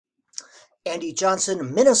Andy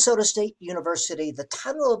Johnson, Minnesota State University. The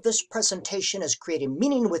title of this presentation is Creating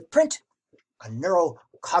Meaning with Print, a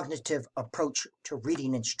Neurocognitive Approach to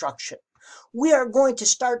Reading Instruction. We are going to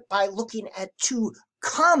start by looking at two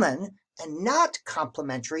common and not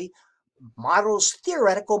complementary models,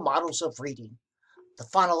 theoretical models of reading: the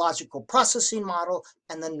phonological processing model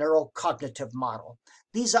and the neurocognitive model.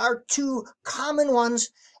 These are two common ones,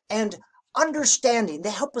 and they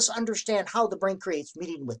help us understand how the brain creates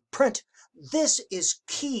meaning with print. This is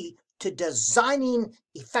key to designing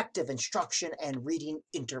effective instruction and reading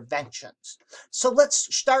interventions. So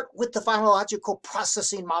let's start with the phonological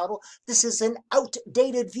processing model. This is an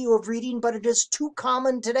outdated view of reading, but it is too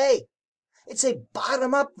common today. It's a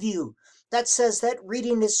bottom-up view that says that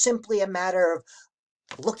reading is simply a matter of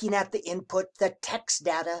looking at the input, the text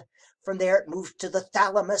data. From there, it moves to the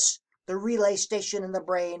thalamus, the relay station in the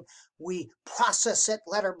brain. We process it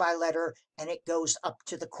letter by letter, and it goes up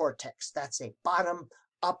to the cortex. That's a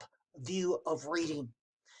bottom-up view of reading.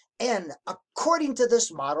 And according to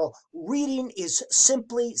this model, reading is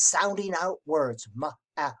simply sounding out words. Ma,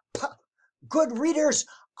 a, p. Good readers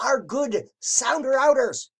are good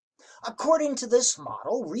sounder-outers. According to this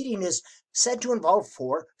model, reading is said to involve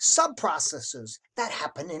 4 sub-processes that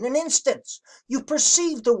happen in an instance. You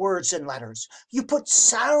perceive the words and letters. You put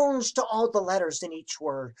sounds to all the letters in each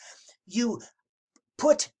word. You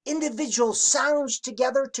put individual sounds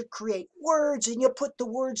together to create words, and you put the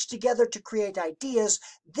words together to create ideas.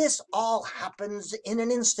 This all happens in an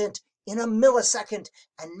instant, in a millisecond,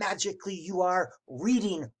 and magically you are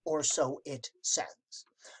reading, or so it says.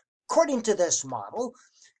 According to this model,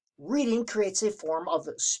 reading creates a form of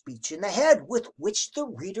speech in the head with which the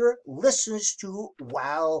reader listens to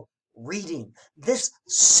while reading. This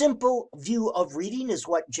simple view of reading is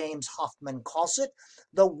what James Hoffman calls it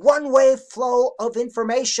the one-way flow of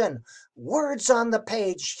information. Words on the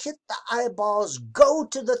page hit the eyeballs, go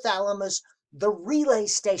to the thalamus, the relay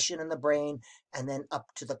station in the brain, and then up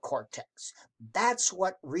to the cortex. That's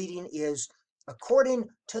what reading is according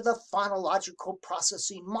to the phonological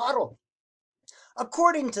processing model.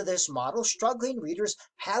 According to this model, struggling readers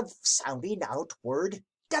have sounding out word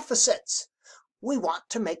deficits. We want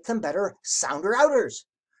to make them better sounder-outers.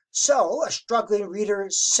 So a struggling reader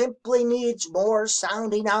simply needs more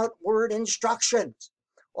sounding out word instructions,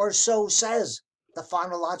 or so says the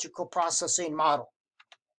phonological processing model.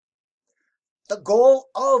 The goal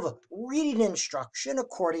of reading instruction,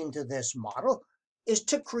 according to this model, is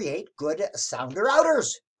to create good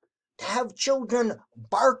sounder-outers. To have children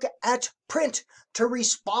bark at print, to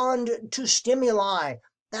respond to stimuli.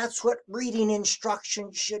 That's what reading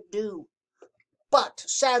instruction should do. But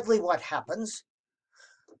sadly, what happens?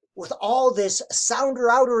 With all this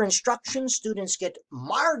sounder-outer instruction, students get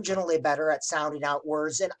marginally better at sounding out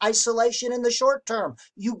words in isolation in the short term.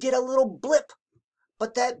 You get a little blip,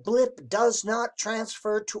 but that blip does not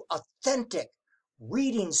transfer to authentic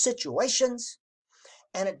reading situations,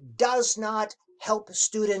 and it does not help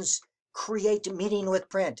students create meaning with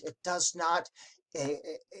print. It does not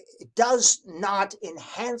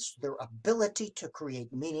enhance their ability to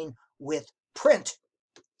create meaning with print.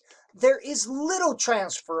 There is little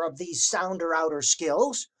transfer of these sounder-outer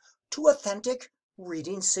skills to authentic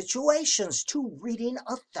reading situations, to reading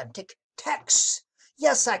authentic texts.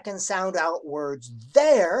 Yes, I can sound out words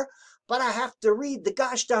there, but I have to read the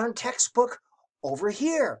gosh darn textbook over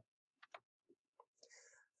here.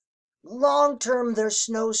 Long-term, there's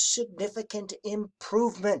no significant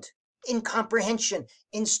improvement in comprehension,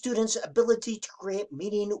 in students' ability to create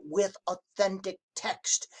meaning with authentic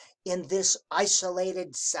text in this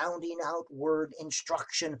isolated sounding out word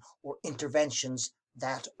instruction or interventions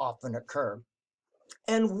that often occur.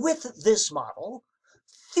 And with this model,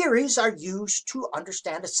 theories are used to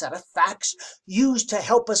understand a set of facts, used to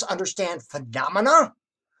help us understand phenomena.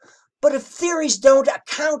 But if theories don't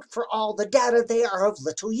account for all the data, they are of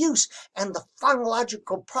little use, and the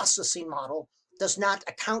phonological processing model does not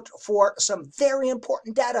account for some very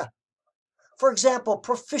important data. For example,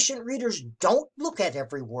 proficient readers don't look at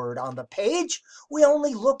every word on the page. We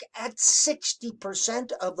only look at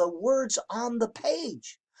 60% of the words on the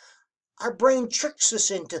page. Our brain tricks us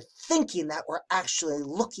into thinking that we're actually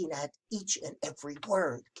looking at each and every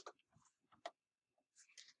word.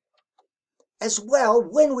 As well,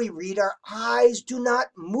 when we read, our eyes do not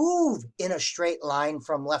move in a straight line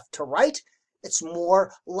from left to right. It's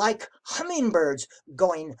more like hummingbirds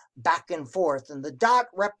going back and forth, and the dot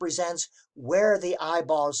represents where the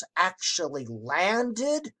eyeballs actually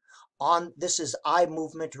landed on. This is eye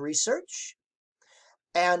movement research,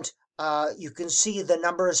 and you can see the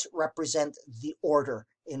numbers represent the order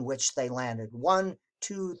in which they landed. 1,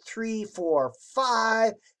 2, 3, 4,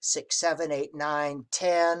 5, 6, 7, 8, 9,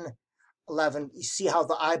 10, 11. You see how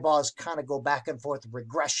the eyeballs kind of go back and forth,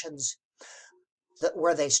 regressions.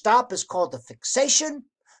 Where they stop is called the fixation.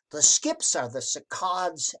 The skips are the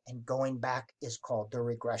saccades, and going back is called the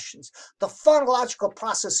regressions. The phonological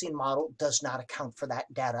processing model does not account for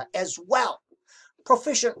that data as well.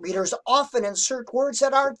 Proficient readers often insert words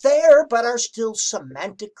that aren't there but are still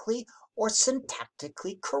semantically or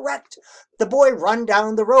syntactically correct. The boy run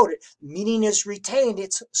down the road. Meaning is retained.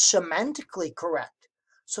 It's semantically correct.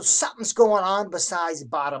 So something's going on besides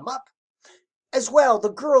bottom up. As well,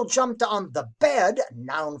 the girl jumped on the bed,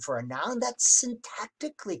 noun for a noun, that's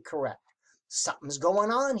syntactically correct. Something's going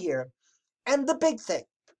on here. And the big thing,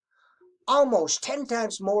 almost 10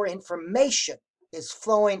 times more information is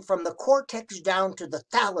flowing from the cortex down to the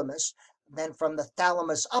thalamus than from the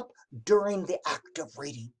thalamus up during the act of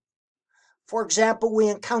reading. For example, we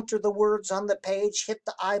encounter the words on the page, hit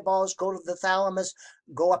the eyeballs, go to the thalamus,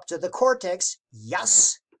 go up to the cortex,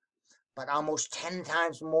 yes. But almost 10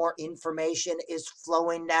 times more information is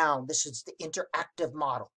flowing down. This is the interactive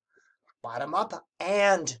model, bottom up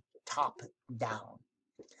and top down.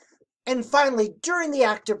 And finally, during the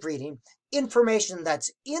act of reading, information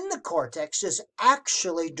that's in the cortex is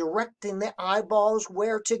actually directing the eyeballs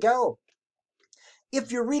where to go.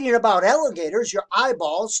 If you're reading about alligators, your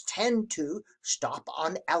eyeballs tend to stop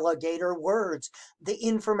on alligator words. The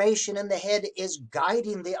information in the head is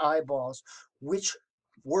guiding the eyeballs, which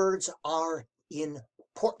words are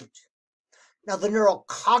important. Now, the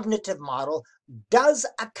neurocognitive model does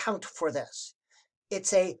account for this.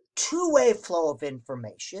 It's a two-way flow of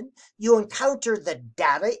information. You encounter the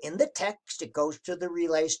data in the text. It goes to the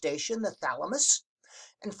relay station, the thalamus.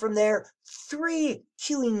 And from there, 3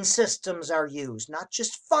 cueing systems are used, not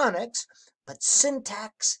just phonics, but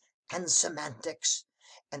syntax and semantics.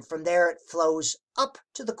 And from there, it flows up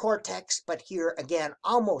to the cortex. But here, again,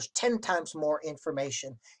 almost 10 times more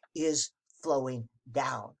information is flowing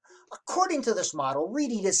down. According to this model,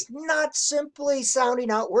 reading is not simply sounding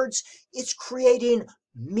out words. It's creating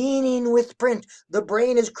meaning with print. The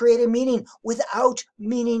brain is creating meaning. Without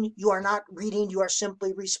meaning, you are not reading. You are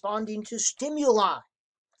simply responding to stimuli.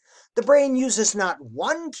 The brain uses not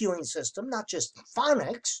one cueing system, not just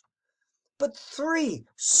phonics, but 3: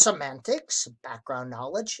 semantics, background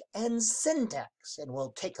knowledge, and syntax. And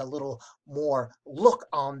we'll take a little more look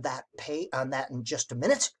on that in just a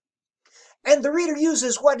minute. And the reader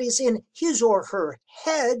uses what is in his or her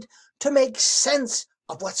head to make sense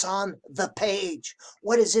of what's on the page.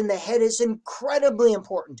 What is in the head is incredibly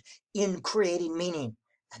important in creating meaning.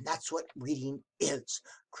 And that's what reading is,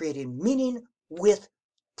 creating meaning with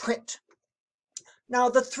print. Now,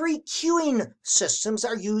 the 3 cueing systems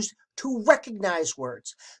are used to recognize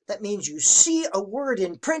words. That means you see a word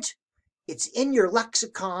in print, it's in your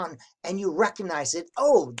lexicon, and you recognize it.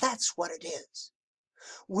 Oh, that's what it is.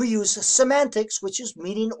 We use semantics, which is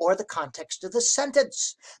meaning or the context of the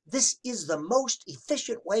sentence. This is the most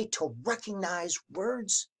efficient way to recognize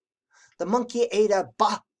words. The monkey ate a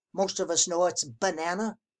most of us know it's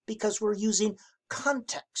banana because we're using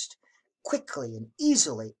context quickly and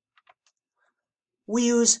easily. We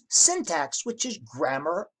use syntax, which is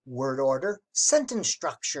grammar, word order, sentence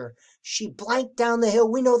structure. She blanked down the hill.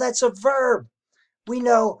 We know that's a verb. We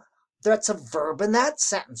know that's a verb in that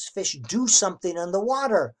sentence. Fish do something in the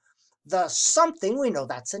water. The something, we know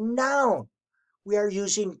that's a noun. We are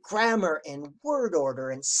using grammar and word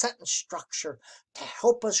order and sentence structure to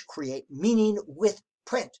help us create meaning with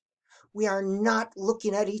print. We are not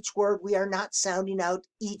looking at each word. We are not sounding out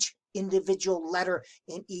each individual letter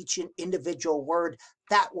in each individual word.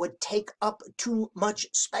 That would take up too much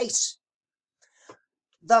space.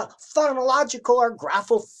 The phonological or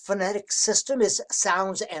graphophonetic system is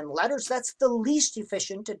sounds and letters. That's the least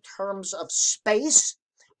efficient in terms of space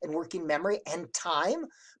and working memory and time,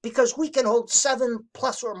 because we can hold 7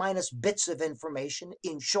 plus or minus bits of information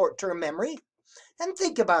in short-term memory. And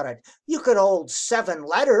think about it. You could hold 7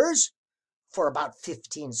 letters for about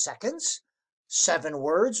 15 seconds. 7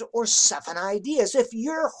 words or 7 ideas. If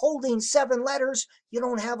you're holding 7 letters, you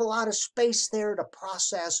don't have a lot of space there to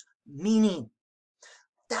process meaning.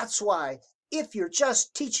 That's why if you're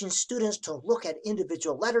just teaching students to look at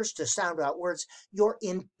individual letters to sound out words, you're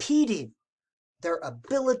impeding their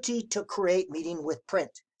ability to create meaning with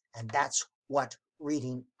print. And that's what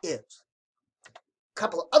reading is. A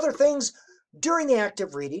couple of other things. During the act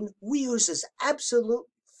of reading, we use as absolute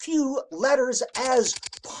few letters as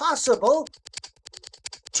possible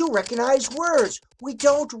to recognize words. We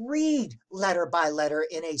don't read letter by letter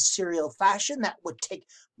in a serial fashion. That would take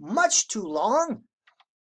much too long.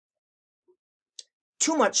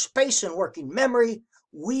 Too much space in working memory.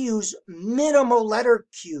 We use minimal letter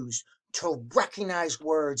cues to recognize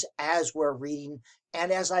words as we're reading.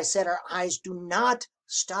 And as I said, our eyes do not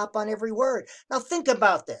stop on every word. Now think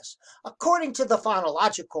about this. According to the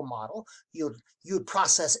phonological model, you'd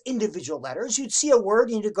process individual letters. You'd see a word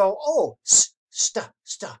and you'd go, oh, stamp.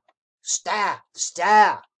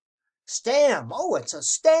 Oh, it's a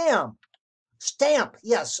stamp. Stamp,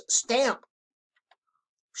 yes, stamp.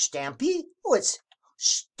 Stampy? Oh, it's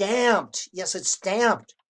stamped. Yes, it's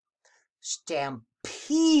stamped.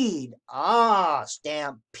 Stampede. Ah,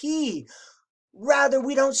 stampede. Rather,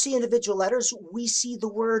 we don't see individual letters. We see the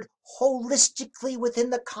word holistically within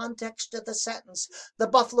the context of the sentence. The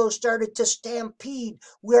buffalo started to stampede.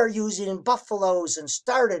 We're using buffaloes and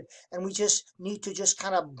started, and we just need to just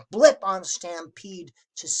kind of blip on stampede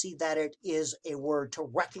to see that it is a word, to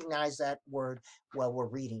recognize that word while we're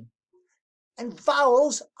reading. And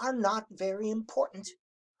vowels are not very important.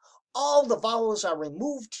 All the vowels are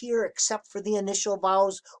removed here except for the initial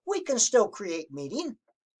vowels. We can still create meaning.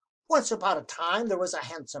 Once upon a time, there was a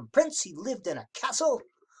handsome prince. He lived in a castle.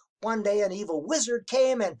 One day, an evil wizard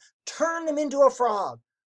came and turned him into a frog.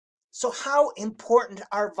 So how important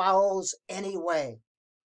are vowels anyway?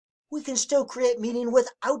 We can still create meaning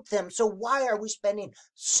without them. So why are we spending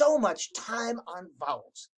so much time on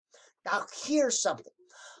vowels? Now, here's something.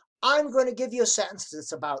 I'm going to give you a sentence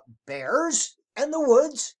that's about bears and the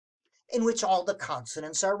woods, in which all the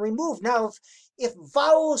consonants are removed. Now, if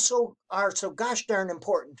vowels are so gosh darn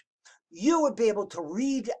important, you would be able to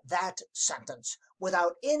read that sentence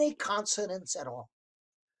without any consonants at all.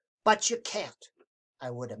 But you can't,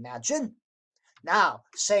 I would imagine. Now,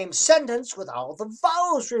 same sentence with all the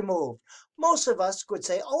vowels removed. Most of us would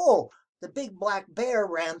say, oh, the big black bear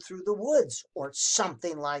ran through the woods, or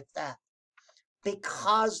something like that.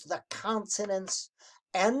 Because the consonants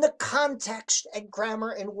and the context and grammar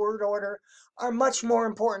and word order are much more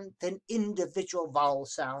important than individual vowel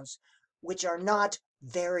sounds, which are not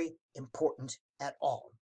very important at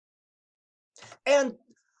all. And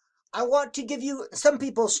I want to give you, some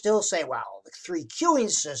people still say, well, the 3 cueing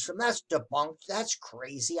system, that's debunked, that's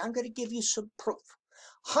crazy. I'm going to give you some proof.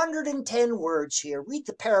 110 words here. Read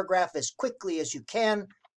the paragraph as quickly as you can.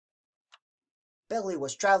 Billy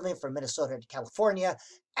was traveling from Minnesota to California.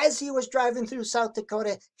 As he was driving through South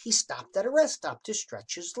Dakota, he stopped at a rest stop to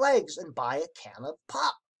stretch his legs and buy a can of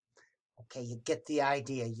pop. Okay, you get the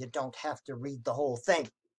idea. You don't have to read the whole thing.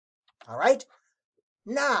 All right?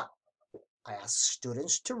 Now, I ask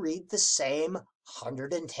students to read the same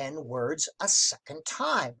 110 words a second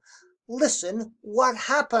time. Listen what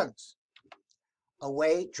happens.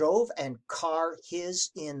 Away drove and car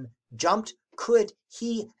his in jumped. Could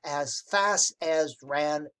he as fast as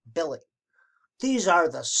ran Billy. These are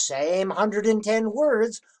the same 110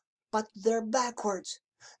 words, but they're backwards.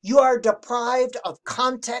 You are deprived of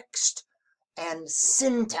context and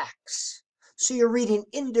syntax. So you're reading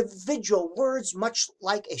individual words, much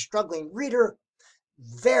like a struggling reader,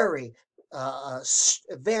 very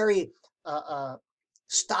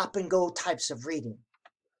stop and go types of reading.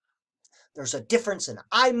 There's a difference in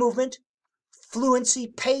eye movement,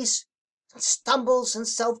 fluency, pace, stumbles, and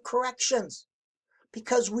self-corrections.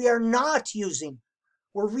 Because we're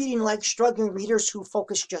reading like struggling readers who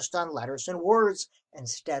focus just on letters and words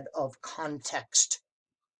instead of context.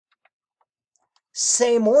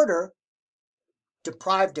 Same order,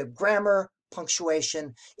 deprived of grammar,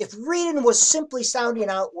 punctuation. If reading was simply sounding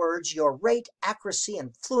out words, your rate, accuracy,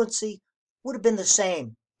 and fluency would have been the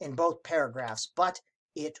same in both paragraphs, but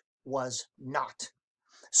it was not.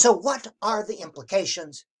 So what are the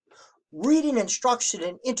implications? Reading instruction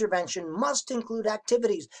and intervention must include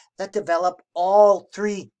activities that develop all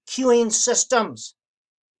 3 cueing systems.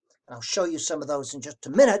 And I'll show you some of those in just a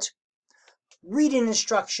minute. Reading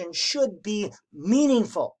instruction should be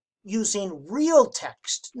meaningful, using real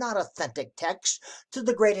text, not authentic text, to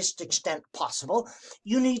the greatest extent possible.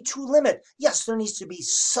 You need to limit. Yes, there needs to be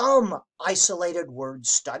some isolated word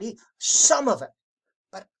study, some of it,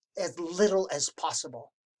 but as little as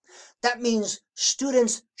possible. That means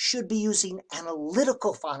students should be using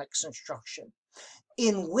analytical phonics instruction,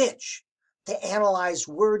 in which they analyze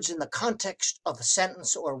words in the context of a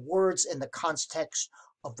sentence or words in the context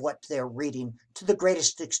of what they're reading to the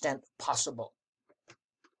greatest extent possible.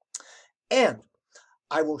 And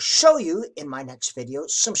I will show you in my next video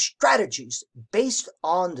some strategies based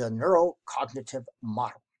on the neurocognitive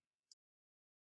model.